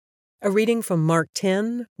A reading from Mark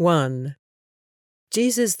 10:1.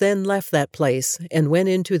 Jesus then left that place and went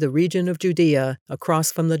into the region of Judea,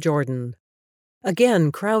 across from the Jordan.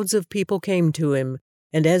 Again, crowds of people came to him,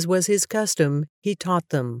 and as was his custom, he taught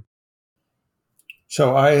them.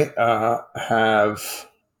 So I have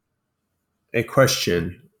a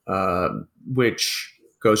question which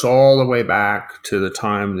goes all the way back to the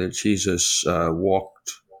time that Jesus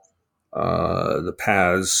walked the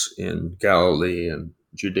paths in Galilee and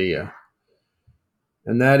Judea.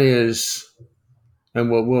 And that is,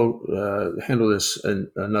 and we'll handle this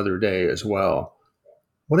another day as well.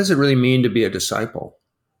 What does it really mean to be a disciple?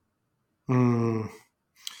 Yeah,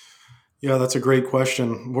 that's a great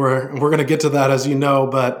question. We're going to get to that, as you know,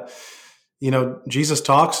 but Jesus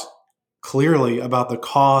talks clearly about the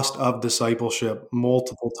cost of discipleship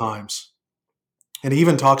multiple times. And he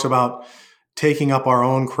even talks about taking up our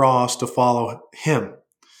own cross to follow him.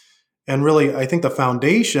 And really, I think the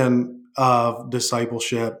foundation of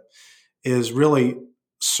discipleship is really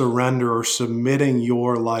surrender or submitting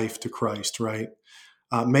your life to Christ, right?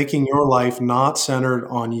 Making your life not centered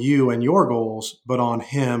on you and your goals, but on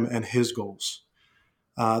him and his goals.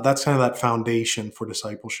 That's kind of that foundation for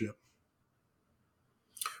discipleship.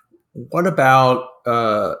 What about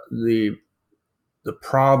the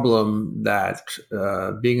problem that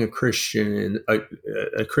being a Christian,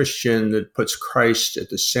 a Christian that puts Christ at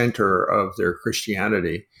the center of their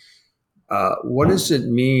Christianity, what does it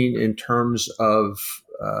mean in terms of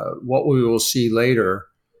what we will see later,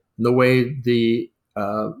 the way the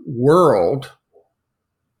world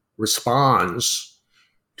responds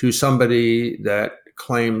to somebody that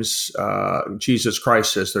claims Jesus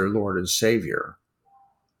Christ as their Lord and Savior?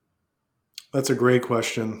 That's a great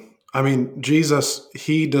question. I mean, Jesus,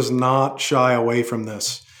 he does not shy away from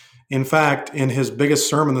this. In fact, in his biggest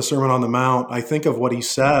sermon, the Sermon on the Mount, I think of what he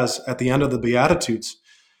says at the end of the Beatitudes.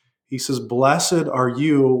 He says, "Blessed are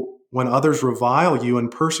you when others revile you and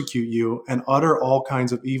persecute you and utter all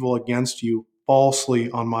kinds of evil against you falsely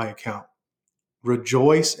on my account.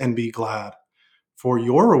 Rejoice and be glad, for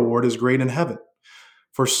your reward is great in heaven.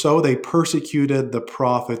 For so they persecuted the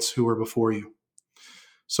prophets who were before you."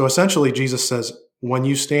 So essentially, Jesus says, when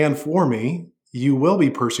you stand for me, you will be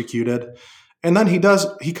persecuted. And then he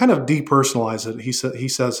kind of depersonalizes it. He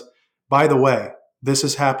says, by the way, this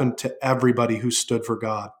has happened to everybody who stood for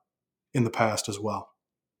God in the past as well.